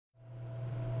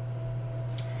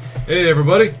Hey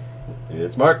everybody,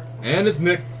 It's Mark. and it's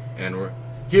Nick, and we're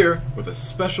here with a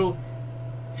special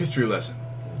history lesson.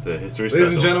 It's a history special.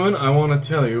 Ladies and gentlemen, I want to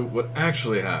tell you what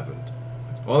actually happened.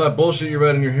 All that bullshit you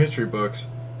read in your history books,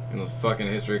 in those fucking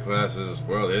history classes,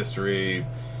 world history,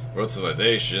 world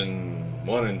civilization,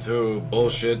 1 and 2,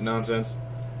 bullshit, nonsense.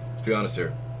 Let's be honest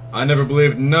here. I never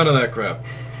believed none of that crap.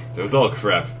 It was all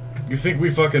crap. You think we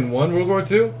fucking won World War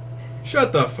II?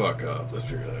 Shut the fuck up. Let's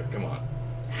be real. Come on.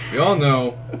 We all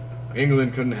know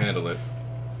England couldn't handle it.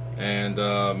 And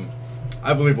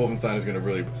I believe Wolfenstein is going to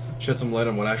really shed some light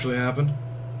on what actually happened.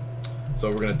 So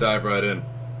we're going to dive right in.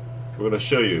 We're going to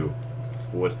show you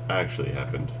what actually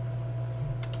happened.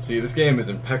 See, this game is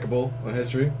impeccable on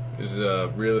history. It's a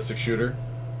realistic shooter.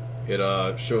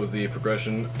 It shows the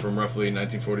progression from roughly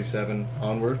 1947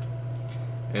 onward.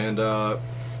 And,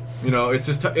 you know, it's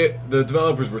just... the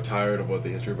developers were tired of what the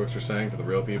history books were saying to the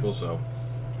real people, so...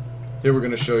 Here we're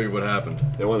going to show you what happened.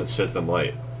 They want to shed some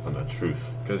light on the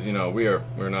truth. Because, you know, we're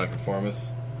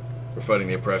nonconformists. We're fighting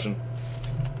the oppression.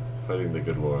 Fighting the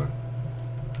good war.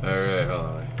 Alright, hold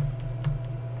on.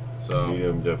 So...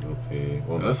 Medium difficulty.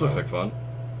 Well, this looks like fun.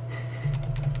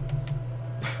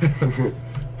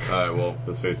 Alright, well...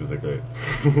 Those faces are great.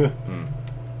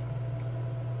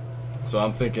 So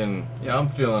I'm thinking... Yeah, I'm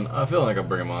feeling like I'm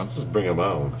bringing them on. Just bring them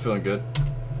on. I'm feeling good.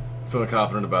 I'm feeling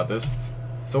confident about this.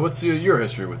 So what's your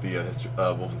history with the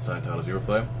Wolfenstein titles? You ever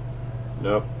play?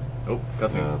 Nope. Oh,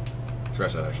 cutscenes. No.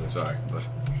 Scratch that, actually. Sorry, but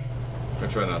I'm gonna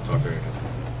try not to talk very much.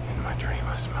 In my dream,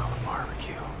 I smell the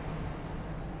barbecue.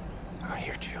 I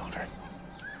hear children.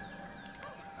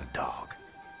 A dog.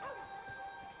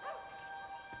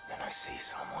 And I see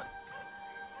someone.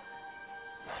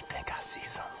 I think I see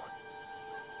someone.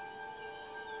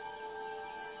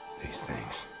 These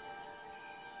things.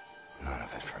 None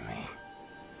of it for me.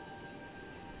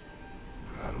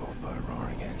 I'm moved by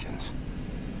roaring engines.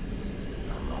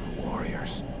 I'm lone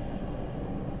warriors.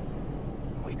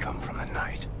 We come from the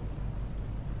night.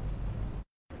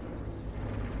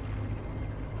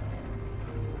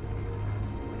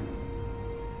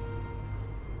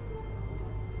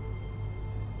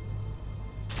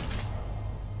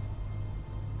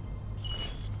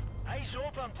 Eyes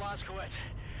open, Blazkowicz.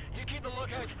 You keep the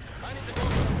lookout. I need to go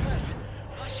for the piss.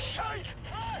 Shite!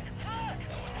 Fuck! Fuck!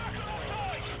 Back on the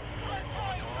doors!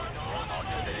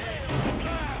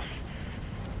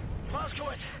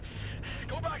 Blazkowicz,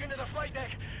 go back into the flight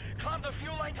deck. Clamp the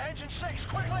fuel line to engine 6,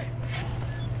 quickly!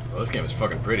 Oh, this game is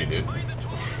fucking pretty, dude.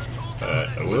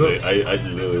 I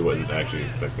literally wasn't actually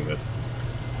expecting this.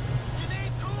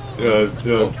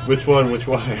 Which one? Which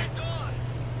why?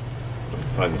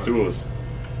 Find the tools.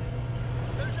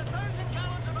 There's 1,000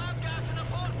 gallons of avgas in the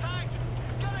full tank.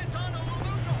 Get it done or we'll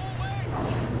lose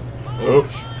the whole way.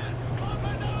 Oops.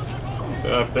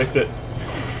 Fix it.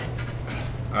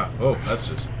 Oh, that's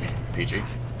just peachy.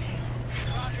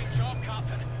 Cracking job,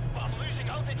 Captain. But I'm losing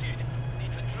altitude.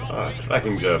 Need to drop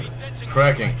Tracking job.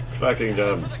 Cracking. Tracking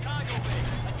job. the cargo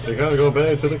bay. The cargo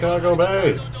bay, to the cargo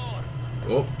bay.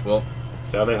 Oh, well,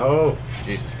 Tally ho.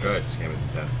 Jesus Christ, this game is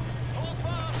intense.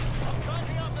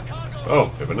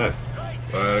 Oh, we have a knife.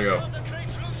 Well, there we go.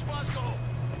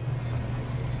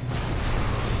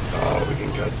 Oh, we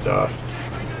can cut stuff.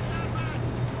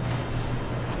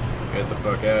 Get the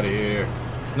fuck out of here.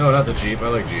 No, not the Jeep. I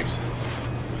like Jeeps.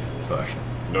 Fuck.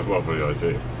 No love for the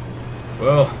idea.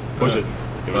 Well, Push it.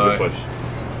 Give it a good push.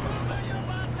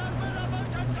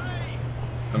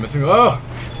 I'm missing. Oh!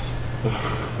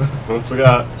 Almost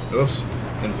forgot. Oops.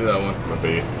 Didn't see that one. My B.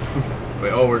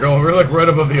 Wait, oh, we're like right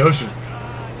above the ocean.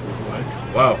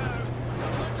 What? Wow.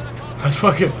 That's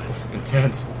fucking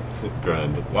intense.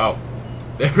 Grand. Wow.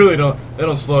 They really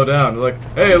don't slow down. They're like,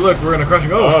 hey, look, we're in a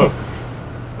crushing. Oh!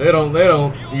 They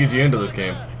don't ease you into this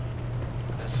game.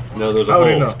 No, there's a How hole.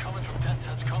 would you know?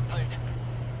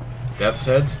 Death's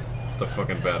Heads? It's a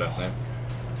fucking badass name.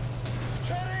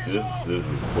 This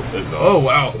is Oh awesome.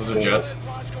 wow, those are jets.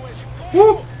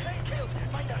 Woo!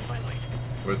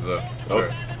 Where's the... Oh.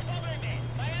 Sorry.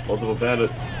 Multiple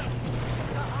bandits.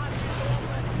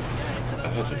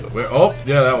 Where, oh,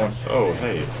 yeah, that one. Oh,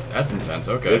 hey. That's intense,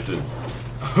 okay. This is...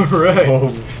 Alright.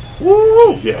 Oh,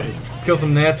 Woo! yes. Let's kill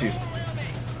some Nazis.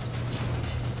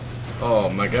 Oh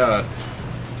my god.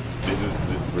 This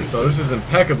is pretty So this is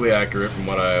impeccably accurate from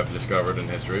what I have discovered in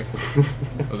history.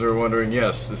 As we were wondering,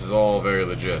 yes, this is all very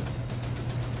legit.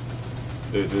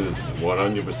 This is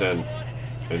 100%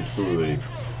 and truly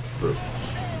true.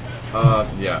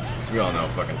 Yeah, because we all know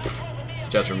fucking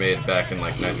jets were made back in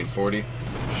like 1940.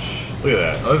 Look at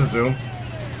that. Oh, there's a zoom.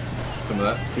 Some of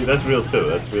that. See, that's real too.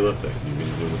 That's realistic. You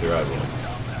can zoom with your eyeballs.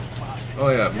 Oh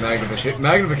yeah,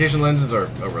 magnification lenses are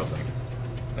a real thing.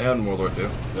 They had in World War II.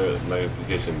 There's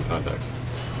magnification context.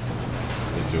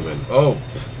 You zoom in. Oh,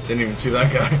 didn't even see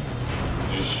that guy.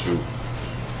 You just shoot.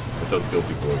 That's how skilled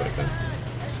people were back then.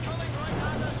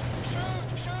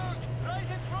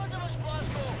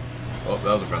 Oh,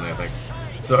 that was a friendly, I think.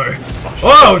 Sorry.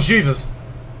 Oh, Jesus!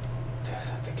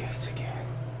 Death at the gates again.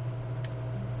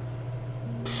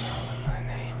 My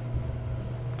name.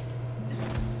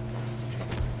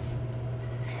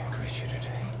 Can't greet you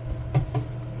today.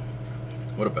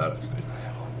 What a badass. I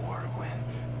have a war to win.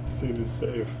 This scene is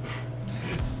safe.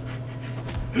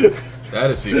 That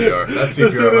is CPR. That's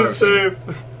This CPR. scene is 100%. safe.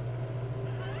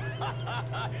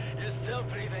 You're still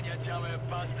breathing, you chummy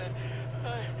bastard.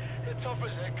 It's tough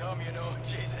as they come, you know.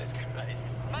 Jesus Christ.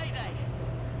 Mayday!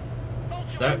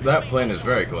 That plane is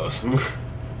very close.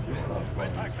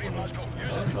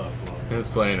 It's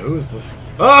plane. Who's the?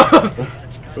 Oh!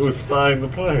 Who's flying the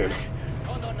plane?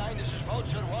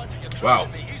 Wow.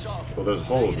 Well, there's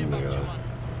holes in the.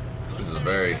 This is a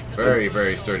very, very,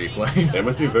 very sturdy plane. It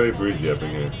must be very breezy up in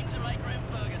here.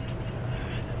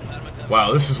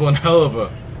 Wow, this is one hell of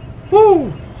a.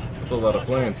 Woo! That's a lot of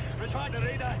planes.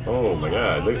 Oh my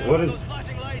God! Look, what is?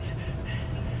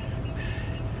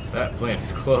 That plane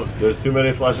is close. There's too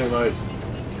many flashing lights.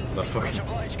 The fucking.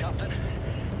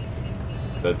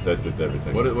 That did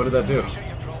everything. What did that do?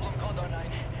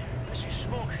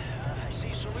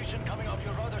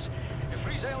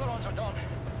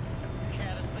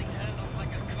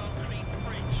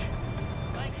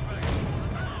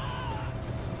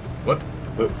 What?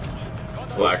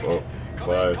 Flag. Oh,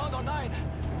 why?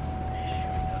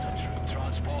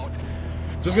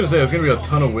 Just gonna say, there's gonna be a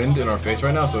ton of wind in our face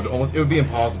right now, so it would be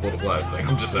impossible to fly this thing.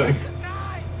 I'm just saying.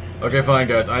 Okay, fine,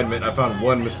 guys. I admit I found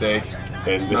one mistake.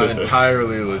 And It's not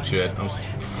entirely legit.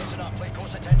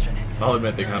 I'll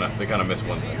admit they kind of missed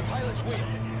one thing.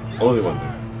 Only one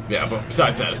thing. Yeah, but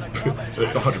besides that,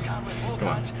 it's 100. Come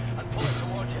on.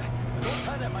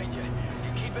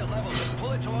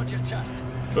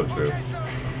 So true.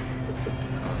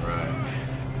 Alright.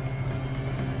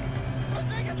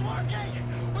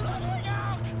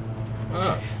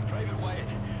 Ah.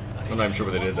 I'm not even sure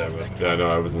what they did there, but Yeah, no,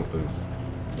 I wasn't.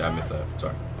 yeah, I missed that.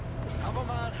 Sorry.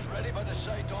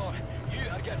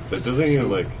 That doesn't even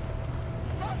like.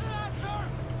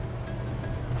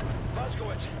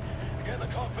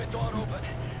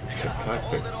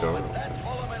 Cockpit door open.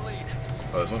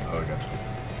 Oh, this one? Oh, okay.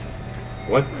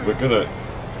 What? We're gonna.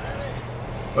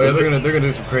 Oh yeah, they're gonna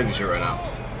do some crazy shit right now.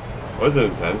 Was it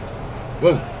intense?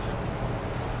 Whoa.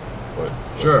 What?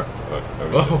 Sure.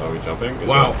 Are we jumping? Is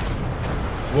Wow. that-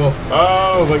 Whoa.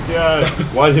 Oh my God!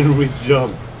 Why didn't we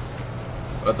jump?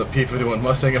 That's a P-51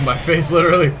 Mustang in my face,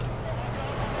 literally.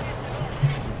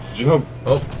 Jump!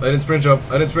 Oh, I didn't sprint jump.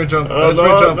 I didn't sprint jump. I Oh didn't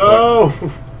sprint jump. no!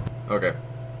 Okay.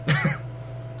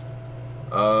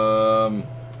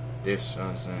 This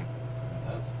I'm saying.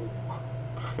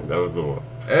 That was the one.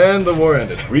 And the war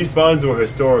ended. Respawns were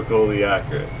historically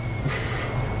accurate.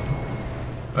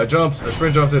 I jumped. I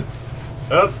sprint jumped it.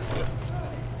 Up.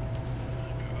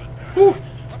 Woo.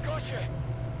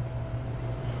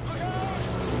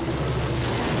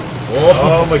 Whoa.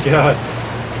 Oh my God!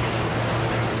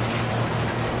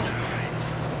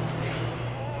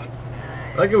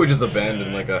 I like how we just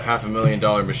abandoned like a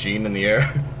 $500,000 machine in the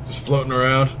air, just floating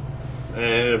around.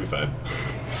 It'll be fine.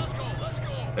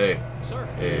 Hey.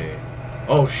 Hey.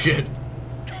 Oh shit.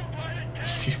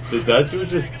 Did that dude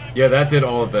just? Yeah, that did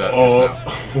all of that. Oh,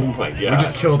 Just now. oh my God! We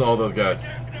just killed all those guys.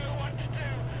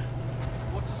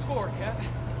 What's the score, Cat?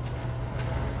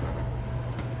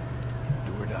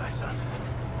 Do or die, son.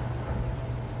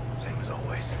 Same as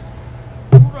always.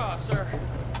 Hoorah, sir.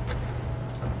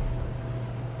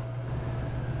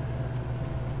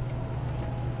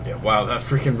 Yeah, wow, that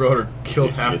freaking rotor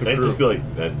killed half the I crew. just feel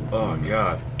like that. Oh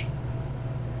god.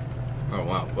 Oh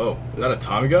wow. Whoa. Is that a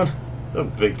Tommy gun? That's a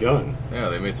big gun. Yeah,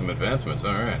 they made some advancements.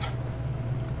 Alright.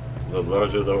 The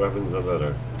larger the weapons, the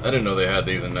better. I didn't know they had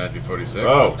these in 1946.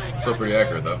 Oh. Still pretty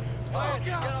accurate though.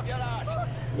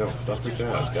 No, stop freaking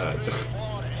out, God.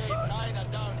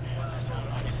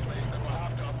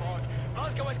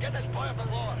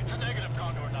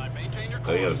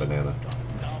 I got a banana.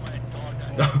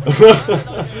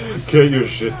 Get your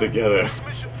shit together.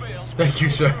 Thank you,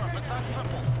 sir.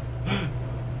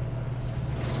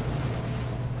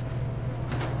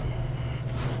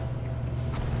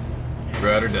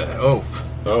 Rad or die. Oh.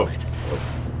 Oh.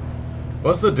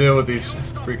 What's the deal with these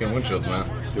freaking windshields, man?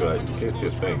 Dude, you can't see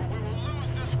a thing.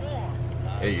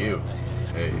 Hey, you.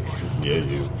 Hey. Yeah,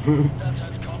 you.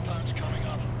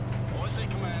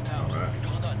 Alright.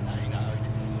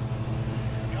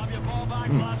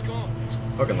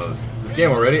 Fucking love this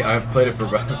game already. I've played it for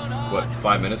about what,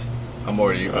 5 minutes? I'm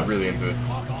already really into it.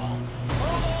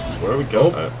 Where are we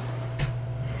going? Oh.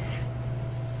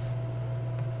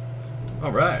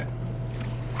 Alright.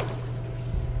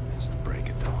 It's the break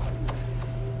of dawn.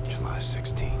 July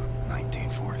 16,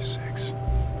 1946.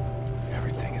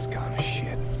 Everything has gone to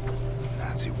shit. The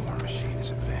Nazi war machine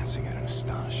is advancing at an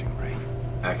astonishing rate.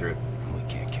 Accurate. And we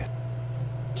can't catch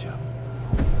up.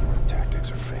 Our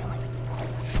tactics are failing.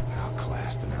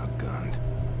 Outclassed and outgunned.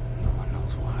 No one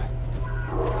knows why.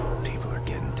 People are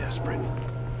getting desperate.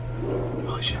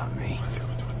 Holy shit. Not me.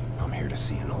 I'm here to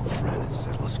see an old friend and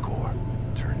settle a score.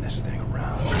 Turn this thing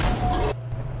around.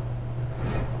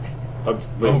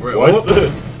 Wait, what's the...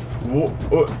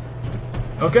 What?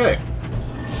 Okay.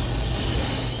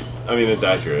 I mean, it's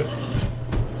accurate.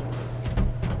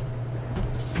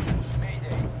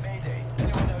 Mayday, mayday.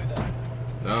 Anyone out there?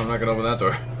 No, I'm not gonna open that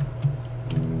door.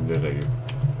 No, thank you.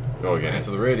 Go again.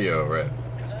 Answer the radio, right.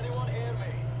 Can anyone hear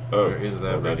me? Oh, Where is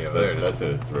that radio? There it is. That's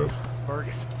in his throat.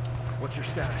 Fergus, what's your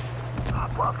status?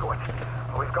 Blazkowicz,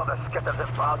 we've got the skitters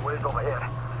in bad ways over here.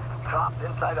 Trapped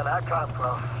inside an aircraft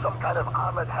or some kind of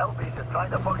armored hell beast is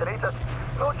trying to fucking eat it.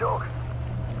 No joke.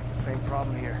 Same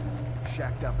problem here.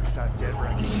 Shacked up inside dead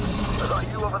wreckage. Is that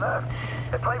you over there?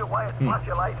 Hey, Private Wyatt, flash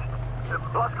your light.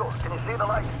 Blazko, can you see the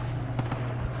light?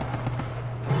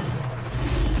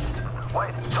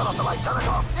 Wait, turn off the light, turn it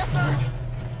off. Yes, sir.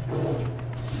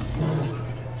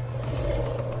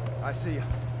 I see you.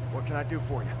 What can I do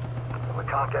for you? We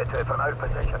can't get to it from our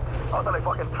position. Utterly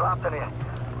fucking trapped in here.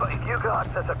 But if you can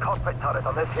access a cockpit turret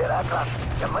on this here aircraft,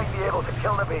 you might be able to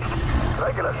kill the beast.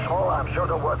 Regular small arms sure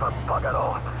don't work a bug at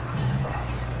all.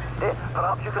 Hey,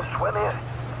 perhaps you can swim here.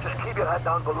 Just keep your head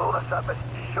down below the surface.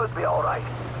 You should be alright.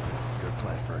 Good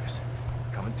plan, Fergus.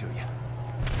 Coming to you.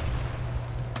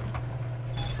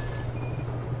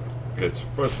 Because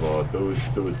first of all, those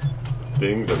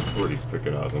things are pretty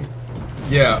freaking awesome.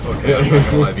 Yeah, okay, I'm not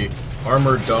gonna lie. The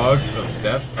armored dogs of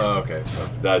death? Oh, okay, so...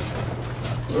 That's...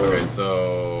 Okay,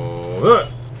 so...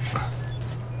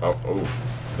 Oh,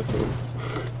 let's move.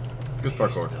 Good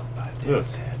parkour.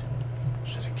 Yes.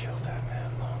 Should have killed that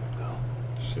man long ago.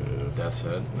 Should've. That's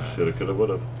it. Nice. Shoulda, coulda,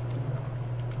 woulda.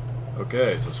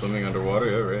 Okay, so swimming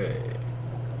underwater, alright.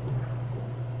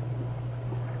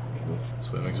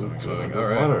 Swimming,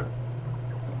 alright.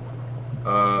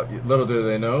 Little did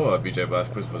they know, BJ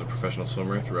Blazkowicz was a professional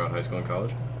swimmer throughout high school and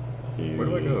college. Where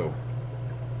do I go?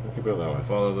 We can go that way.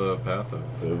 Follow the path of...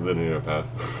 The linear path.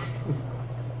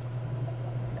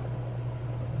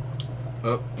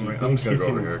 Oh, I'm just gonna go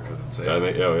over here because it's safe.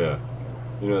 Oh, yeah.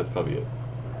 You know, that's probably it.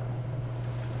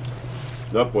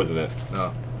 Nope, wasn't it.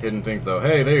 No, hidden things though.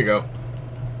 Hey, there you go.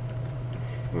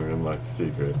 We're gonna unlock the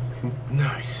secret.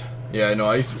 Nice. Yeah, no,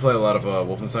 I used to play a lot of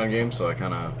Wolfenstein games, so I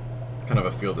kind of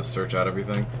a feel to search out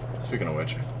everything. Speaking of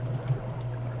which.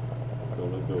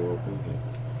 Gonna go open here.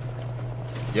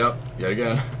 Yep, yet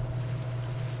again.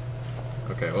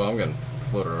 Okay, well, I'm getting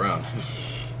floated around.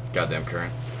 Goddamn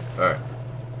current. Alright.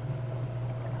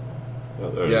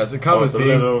 Oh, yeah, it's a common theme.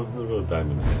 The little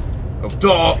diamond. Oh,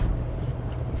 duh!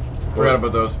 Forgot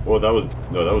about those. Well, that was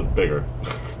bigger.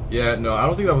 Yeah, no, I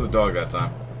don't think that was a dog that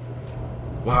time.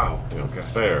 Wow. Yeah, Okay.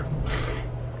 Bear.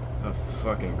 That's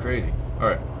fucking crazy.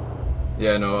 Alright.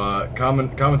 Yeah, no, common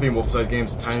theme Wolfenstein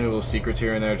games, tiny little secrets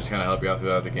here and there, just kind of help you out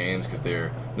throughout the games, because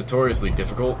they're notoriously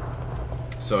difficult.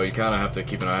 So you kind of have to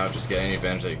keep an eye out, just get any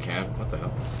advantage that you can. What the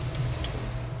hell?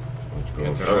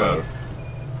 Can't turn around.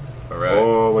 Alright.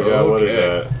 Oh my god, what is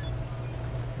that?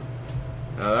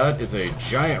 Now that is a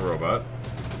giant robot.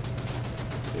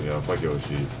 Yeah, fuck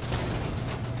Yoshi's.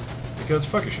 Because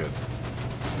fuck your shit.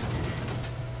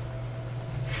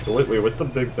 So wait, what's the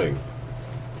big thing?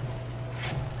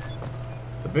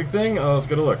 The big thing? Oh, let's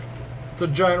get a look. It's a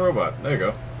giant robot. There you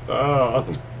go. Oh,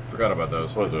 awesome. Forgot about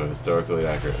those. Was it historically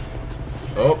accurate?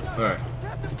 Oh, alright.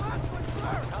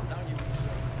 Calm down, you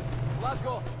Let's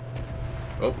go.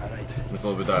 Oh, just a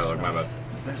little bit of dialogue, my bad.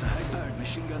 There's a high-powered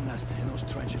machine gun nest in those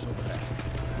trenches over there.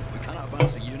 We cannot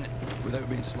advance a unit without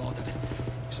being slaughtered.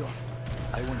 So,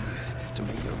 I want you to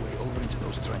make your way over into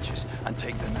those trenches and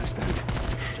take the nest out.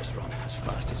 Just run as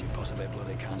fast as you possibly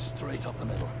bloody can, straight up the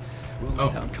middle. We'll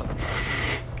lay down cover.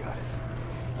 Got it.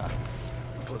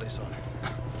 Put this on.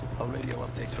 I'll radio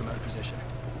updates from our position.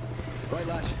 Right,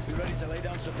 lads, we ready to lay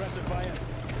down suppressive fire?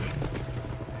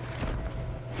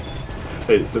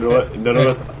 Hey, so you know what? None of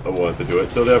us want to do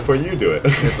it, so therefore you do it.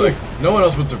 It's like, no one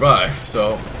else would survive,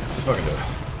 so just fucking do it.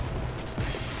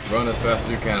 Run as fast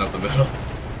as you can up the middle.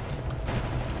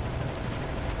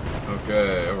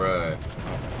 Okay, alright.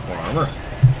 Oh, more armor.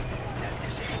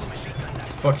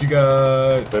 Fuck you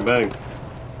guys. Bang bang.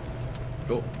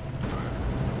 Cool.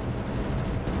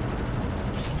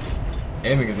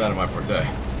 Aiming is not my forte.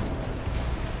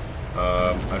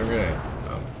 I don't get it.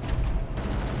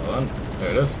 Hold on. There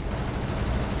it is.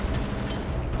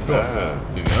 Cool.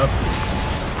 It's easy enough.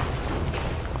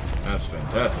 That's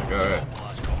fantastic. Alright.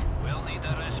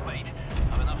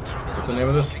 What's the name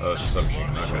of this? Oh, it's just submachine.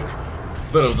 Okay.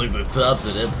 But it was like the tops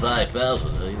at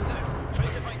M5000.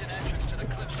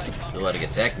 Don't want to get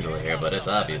technical here, but it's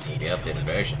obviously the updated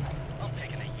version.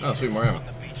 Oh, sweet, more ammo.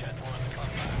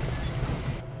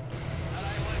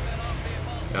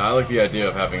 Yeah, I like the idea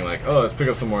of having like, oh, let's pick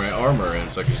up some more armor, and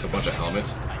it's like just a bunch of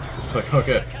helmets. It's like,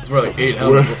 okay, let's wear like 8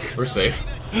 helmets. We're safe.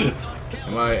 Am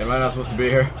I not supposed to be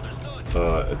here?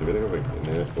 At the beginning of it,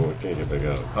 oh, can't get back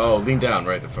out. Oh, lean down,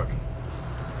 right? The fucking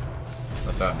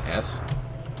left out and S.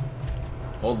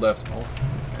 Hold left, hold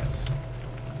S.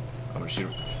 I'm gonna shoot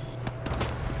him.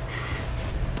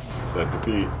 Snap your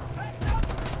feet.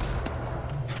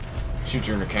 Shoot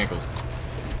you in your cankles.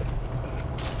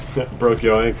 Broke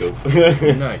your ankles.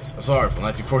 Nice. Sorry, from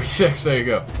 1946. There you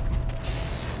go.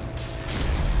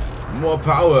 More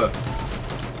power.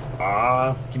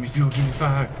 Ah. Give me fuel. Give me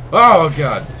fire. Oh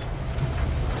god.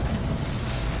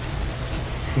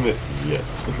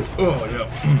 Yes. Oh yeah.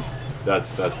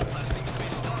 That's nice.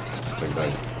 Like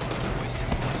that.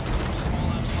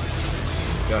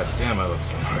 God damn, I love this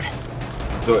game already.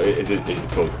 So is it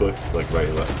both clicks, like right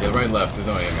and left? Yeah, right and left. There's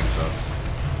no aiming, so.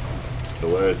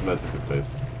 The way it's meant to be played.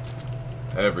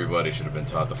 Everybody should have been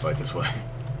taught to fight this way.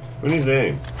 When he's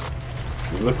aim,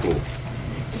 you look cool.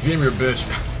 If you aim, you're a bitch.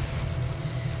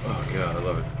 Oh god, I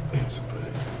love it.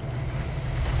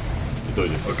 You told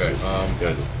you. Okay,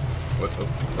 Yeah. What? Oh.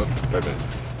 Right back.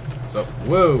 So,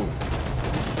 whoa.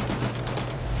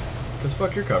 Cause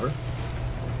fuck your cover.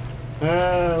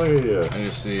 Ah, look at you. I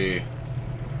just see.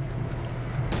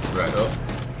 Right, oh.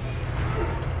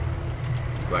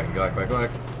 Black.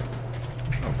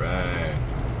 Alright.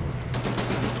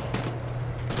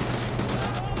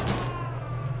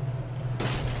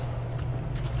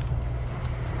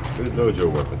 Good load your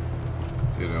weapon.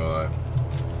 See, you know,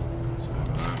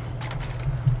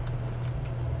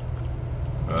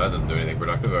 that doesn't do anything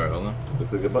productive. Alright, hold on.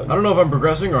 Looks like a button. I don't know if I'm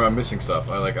progressing or I'm missing stuff.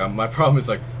 My problem is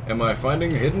like, am I finding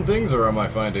hidden things or am I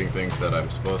finding things that I'm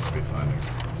supposed to be finding?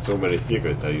 So many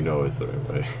secrets, how you know it's the right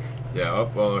way. Yeah, oh,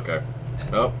 well, okay.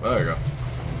 Oh, there you go.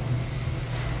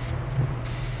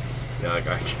 Yeah, like,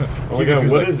 Oh my god,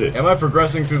 what is it? Am I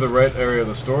progressing through the right area of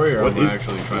the story or am I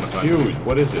actually trying to find it? Huge,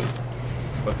 what is it?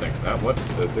 What thing? That what?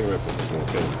 The thing right before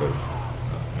the game first.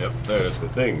 Yep, there it is. The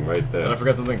thing right there. Did I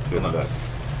forget something? To the Hold on. left.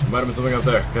 There might have been something up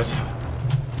there. God damn it.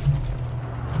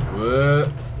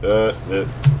 What?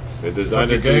 They designed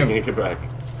Fuck it so your you game. can't get back.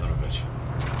 Son of a bitch.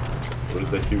 What is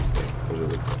that huge thing? What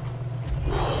is it?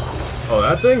 Oh,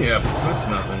 that thing? Yeah, that's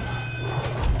nothing.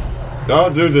 Oh,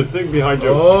 dude, the thing behind you.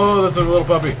 Oh, that's a little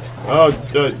puppy. Oh,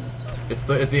 dude. It's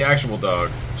the actual dog,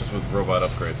 just with robot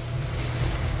upgrades.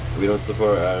 We don't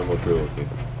support animal cruelty.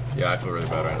 Yeah, I feel really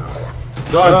bad right now. No,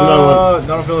 it's another one. I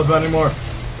don't feel as bad anymore.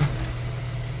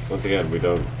 Once again, we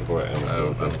don't support animal I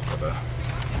don't cruelty. feel bad.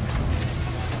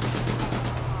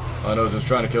 All I know is it's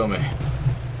trying to kill me. I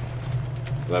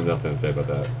have nothing to say about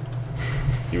that.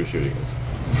 He was shooting us.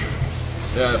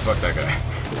 Yeah, fuck that guy.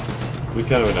 Who's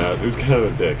kind of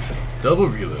a dick? Double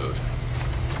reload.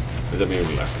 Does that mean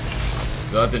we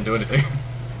left? No, that didn't do anything.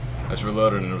 I just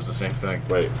reloaded and it was the same thing.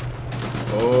 Wait.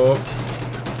 Oh.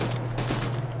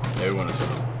 Yeah, we won this one.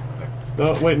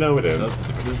 No, wait, no, we didn't. No,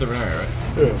 this is a different area, right?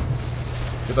 Yeah.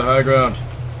 Get the high ground.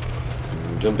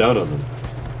 Jump down on them.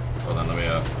 Hold on, let me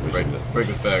break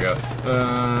this bag out.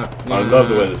 I love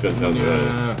the way this gun sounds.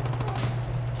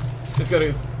 It's got.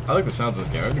 I like the sounds of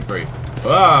this game. It's great.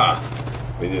 Ah!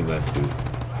 We need a knife too.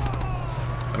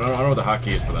 I don't know what the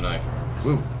hotkey is for the knife.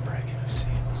 Woo.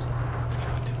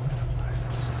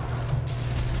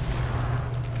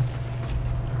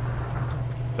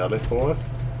 Tally forth?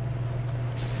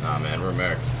 Nah, man, we're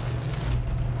American.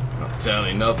 I'm not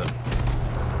telling nothing.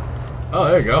 Oh,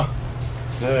 there you go.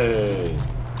 Hey.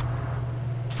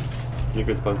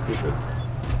 Secrets upon secrets.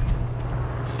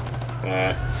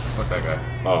 Fuck that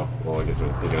guy. Oh, well, I guess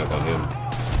we're sneaking up on him.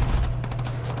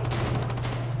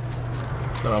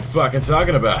 That's what I'm fucking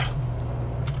talking about.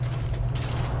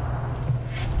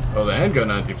 Oh, the handgun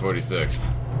 1946.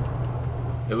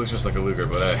 It looks just like a Luger,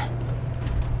 but hey.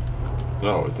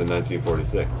 No, it's a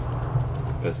 1946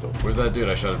 pistol. Where's that dude?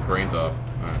 I shot his brains off.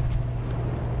 Alright.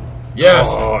 Yes!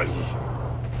 Oh,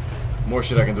 More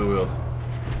shit I can dual wield.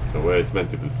 the way it's meant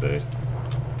to be played.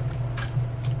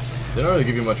 They don't really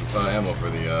give you much ammo for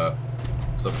the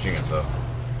submachine gun stuff.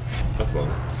 That's well.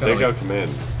 kinda Take like- out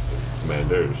commanders.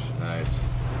 Nice.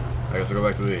 I guess I'll go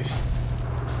back to these.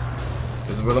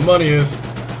 This is where the money is.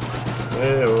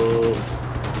 Hey-oh.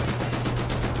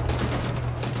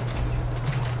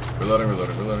 Reloading. I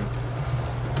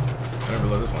didn't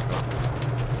reload this one.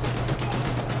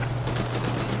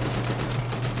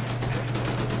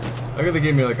 I think they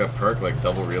gave me like a perk like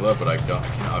double reload, but I can't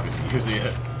obviously use it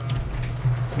yet.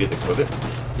 You get to equip it?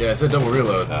 Yeah, it said double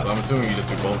reload, Ah. so I'm assuming you just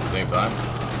do both at the same time.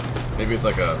 Maybe it's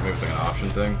like an option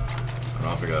thing. I don't know,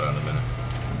 I'll figure that out in a minute.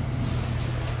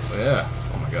 But yeah,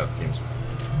 oh my god, this game's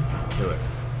killer.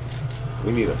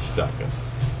 We need a shotgun.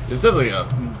 It's definitely a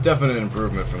definite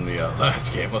improvement from the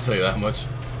last game. I'll tell you that much.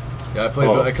 Yeah, I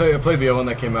played the one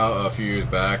that came out a few years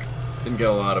back. Didn't get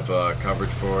a lot of coverage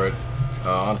for it.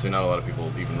 Honestly, not a lot of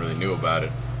people even really knew about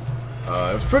it. It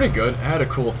was pretty good. It had a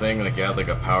cool thing, like you had like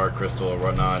a power crystal or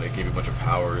whatnot. It gave you a bunch of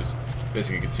powers.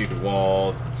 Basically, you could see through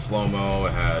walls. It's slow-mo.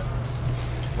 It had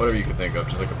whatever you could think of,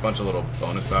 just like a bunch of little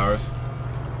bonus powers.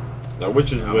 Now,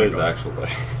 which is the way is the actual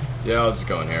way? Yeah, I'll just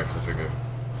go in here because I figure.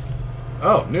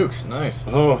 Oh, nukes, nice.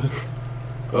 Oh.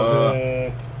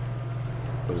 Uh,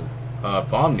 What is it?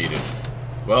 Bomb needed.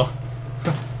 Well,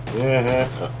 Yeah.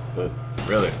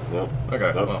 really? No.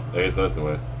 Okay, Nope. well. I guess that's the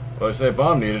way. Well, I say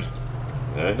bomb needed.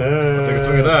 I'll take a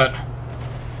swing at that.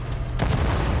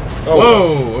 Oh.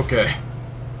 Whoa, okay.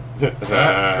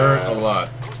 That hurt a lot.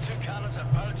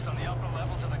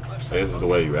 Hey, this is the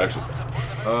way you actually.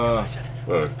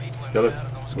 Whatever. Tell it.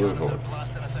 Moving forward.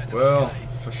 Well,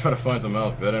 I'm trying to find some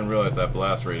else, because I didn't realize that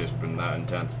blast radius had been that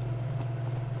intense.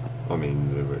 I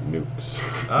mean, they were nukes.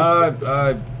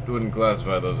 I wouldn't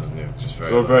classify those as nukes, just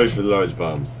very. Or very large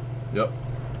bombs. Yep.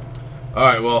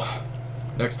 Alright, well,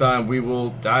 next time we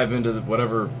will dive into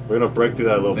whatever We're gonna break through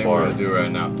that little thing bar. we're going to do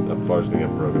right now. That bar's gonna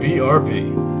get broken.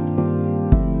 BRP.